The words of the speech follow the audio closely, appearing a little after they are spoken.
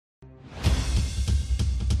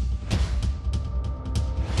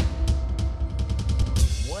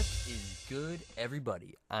good,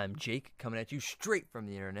 everybody? I'm Jake, coming at you straight from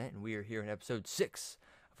the internet, and we are here in episode 6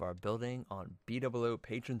 of our Building on Bdub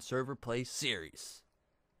Patron Server Play series.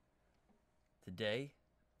 Today,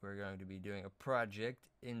 we're going to be doing a project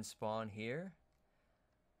in Spawn here.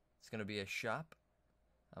 It's going to be a shop.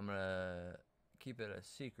 I'm going to keep it a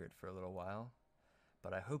secret for a little while,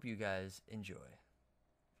 but I hope you guys enjoy.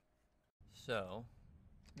 So,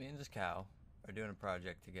 me and this cow are doing a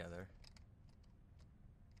project together.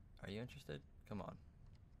 Are you interested? Come on.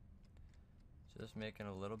 Just making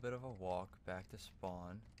a little bit of a walk back to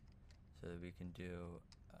spawn so that we can do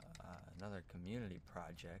another community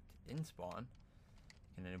project in spawn.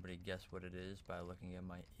 Can anybody guess what it is by looking at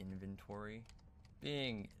my inventory?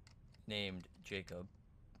 Being named Jacob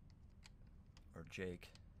or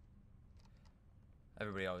Jake.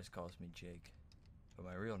 Everybody always calls me Jake, but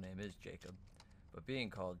my real name is Jacob. But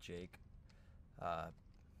being called Jake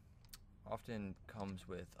often comes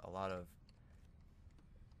with a lot of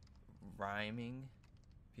rhyming.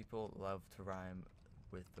 People love to rhyme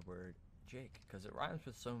with the word Jake because it rhymes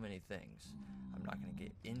with so many things. I'm not going to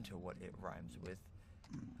get into what it rhymes with.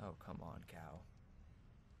 Oh, come on, cow.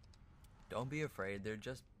 Don't be afraid, they're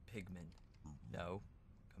just pigmen. No,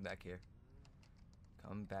 come back here.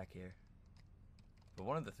 Come back here. But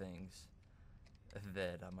one of the things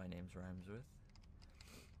that my name's rhymes with,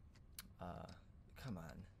 come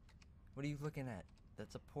on. What are you looking at?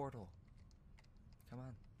 That's a portal. Come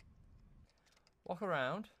on. Walk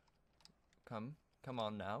around. Come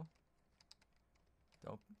on now.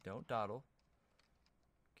 Don't dawdle.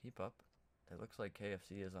 Keep up. It looks like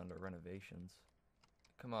KFC is under renovations.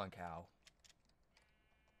 Come on, cow.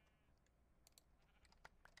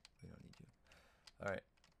 We don't need you. Alright.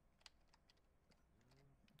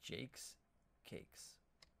 Jake's Cakes.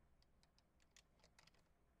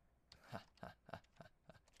 Ha ha ha ha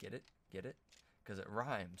ha. Get it? Get it? Because it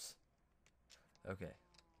rhymes. Okay.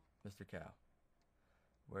 Mr. Cow.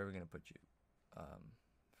 Where are we going to put you?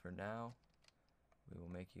 For now, we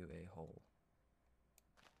will make you a hole.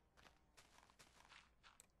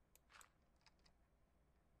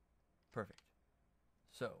 Perfect.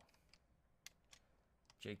 So,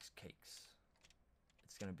 Jake's Cakes.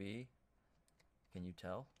 It's going to be, can you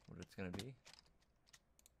tell what it's going to be?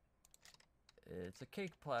 It's a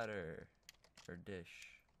cake platter or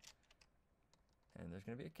dish. And there's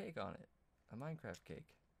going to be a cake on it. A Minecraft cake.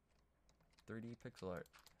 3D pixel art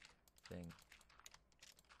thing.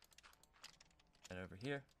 And over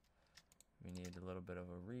here, we need a little bit of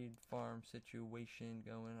a reed farm situation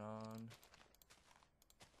going on.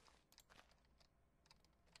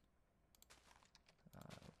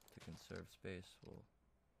 To conserve space, we'll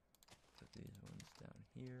put these ones down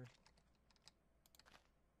here.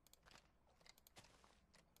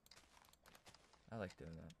 I like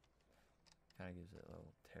doing that. Kind of gives it a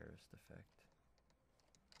little terraced effect.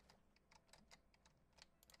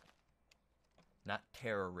 Not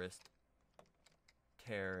terrorist.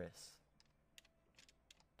 Terrace.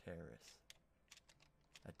 Terrace.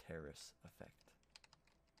 A terrace effect.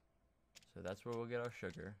 So that's where we'll get our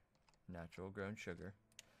sugar. Natural grown sugar.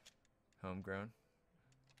 Homegrown.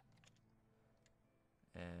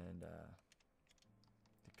 And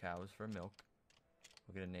the cow is for milk.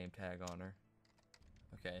 We'll get a name tag on her.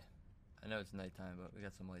 Okay. I know it's nighttime, but we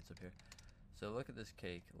got some lights up here. So look at this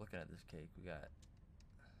cake. Looking at this cake, we got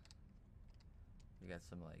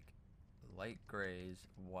some like light grays,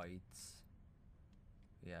 whites.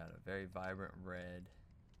 We got a very vibrant red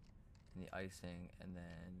in the icing, and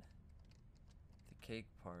then the cake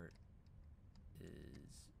part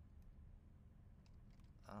is,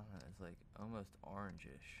 I don't know, it's like almost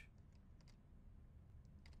orangish.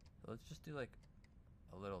 So let's just do like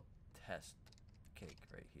a little test cake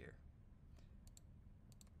right here.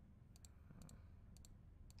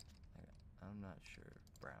 I'm not sure if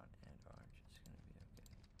brown and orange is going to be okay.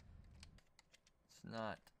 It's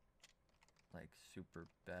not like super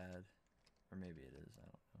bad, or maybe it is,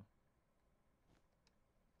 I don't know.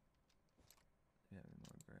 Yeah,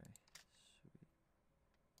 more gray. Sweet.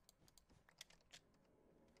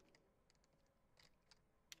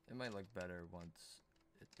 It might look better once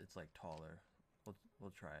it's like taller.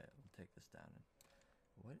 We'll try it. We'll take this down.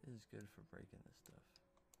 And what is good for breaking this stuff?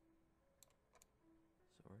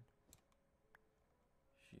 Sword.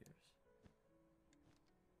 Shears.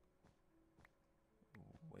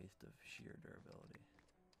 Waste of sheer durability.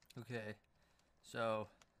 Okay, so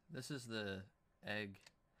this is the egg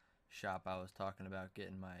shop I was talking about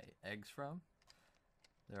getting my eggs from.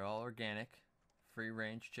 They're all organic,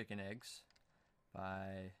 free-range chicken eggs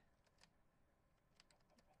by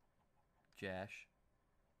Jash.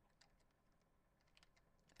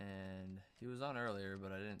 and he was on earlier,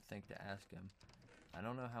 but I didn't think to ask him. I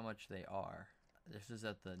don't know how much they are. This is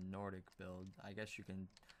at the Nordic build. I guess you can,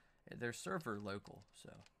 they're server local,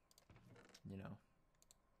 so, you know,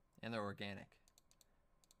 and they're organic.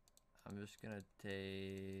 I'm just gonna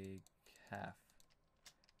take half,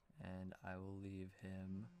 and I will leave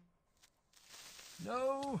him.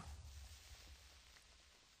 No!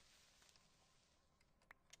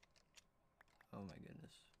 Oh my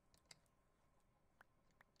goodness.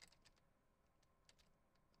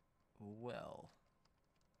 Well.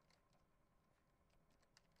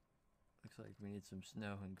 Looks like we need some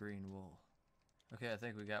snow and green wool. Okay, I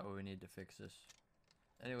think we got what we need to fix this.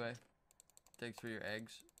 Anyway, thanks for your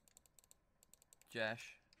eggs,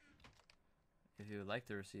 Josh. If you would like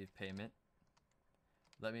to receive payment,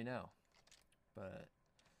 let me know. But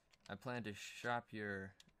I plan to shop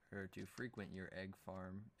your, or to frequent your egg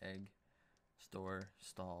farm, egg store,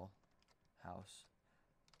 stall, house.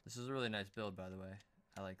 This is a really nice build, by the way.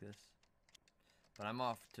 I like this. But I'm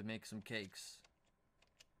off to make some cakes.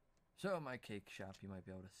 So my cake shop, you might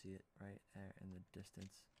be able to see it right there in the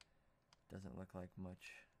distance. Doesn't look like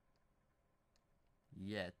much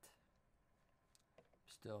yet.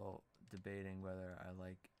 Still debating whether I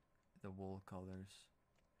like the wool colors.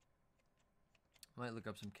 Might look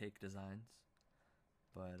up some cake designs.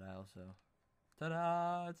 But I also...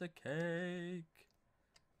 Ta-da! It's a cake!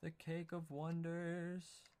 The cake of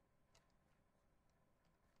wonders.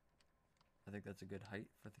 I think that's a good height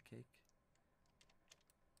for the cake.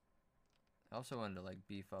 I also wanted to like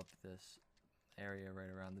beef up this area right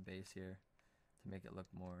around the base here to make it look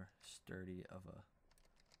more sturdy of a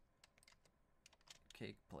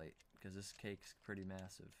cake plate, because this cake's pretty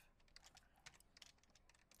massive.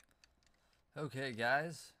 Okay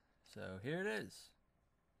guys, so here it is.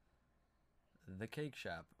 The cake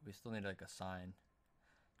shop. We still need like a sign.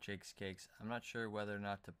 Jake's Cakes. I'm not sure whether or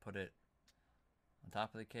not to put it on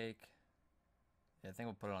top of the cake. Yeah, I think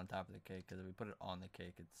we'll put it on top of the cake, because if we put it on the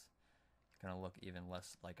cake, it's gonna look even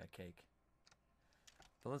less like a cake.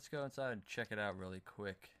 But let's go inside and check it out really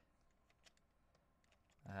quick.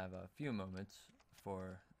 I have a few moments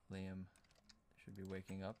before Liam should be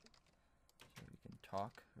waking up, so we can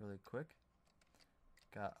talk really quick.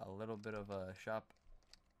 Got a little bit of a shop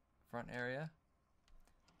front area.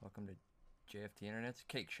 Welcome to JFT Internet's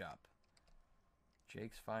cake shop.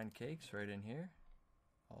 Jake's Fine Cakes right in here.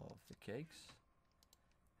 All of the cakes.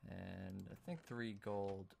 And I think 3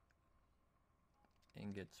 gold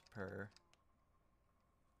ingots per.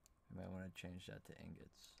 You might want to change that to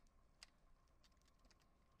ingots.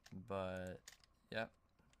 But, yep.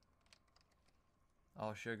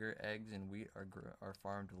 All sugar, eggs, and wheat are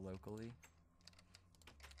farmed locally.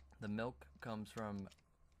 The milk comes from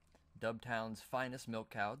Dubtown's finest milk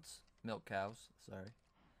cows, sorry.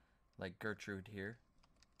 Like Gertrude here.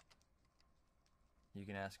 You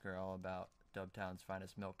can ask her all about Dubtown's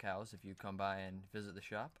finest milk cows if you come by and visit the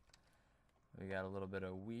shop. We got a little bit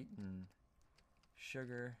of wheat and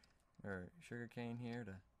sugar, or sugar cane here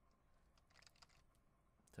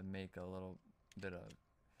to make a little bit of,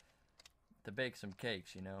 to bake some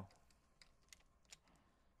cakes, you know.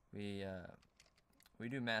 We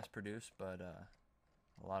do mass produce, but a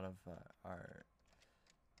lot of our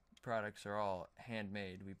products are all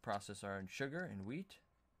handmade. We process our own sugar and wheat.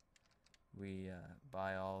 We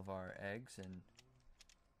buy all of our eggs and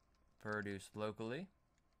produce locally.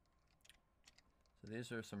 So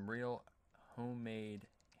these are some real homemade,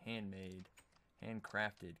 handmade,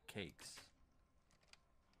 handcrafted cakes.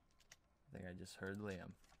 I think I just heard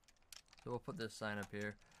Liam. So we'll put this sign up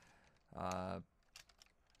here.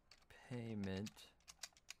 Payment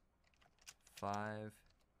 5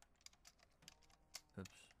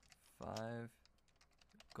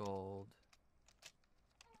 gold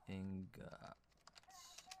ingots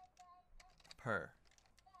per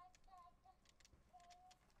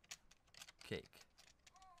cake.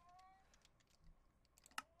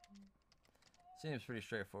 Seems pretty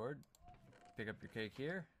straightforward. Pick up your cake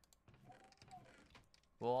here.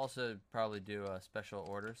 We'll also probably do special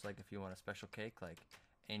orders, like if you want a special cake, like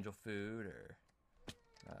angel food or...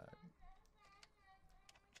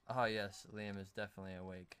 oh yes, Liam is definitely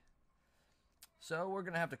awake. So we're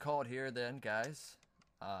going to have to call it here then, guys.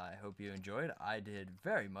 I hope you enjoyed. I did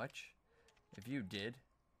very much. If you did,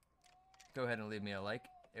 go ahead and leave me a like.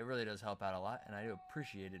 It really does help out a lot, and I do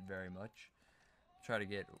appreciate it very much. Try to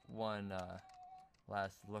get one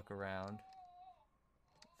last look around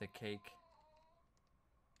the cake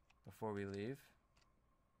before we leave.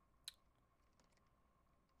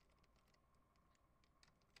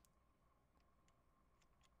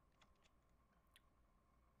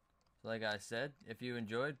 So like I said, if you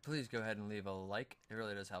enjoyed, please go ahead and leave a like. It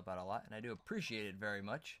really does help out a lot, and I do appreciate it very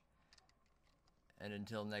much. And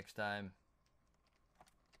until next time,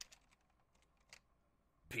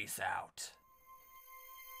 peace out.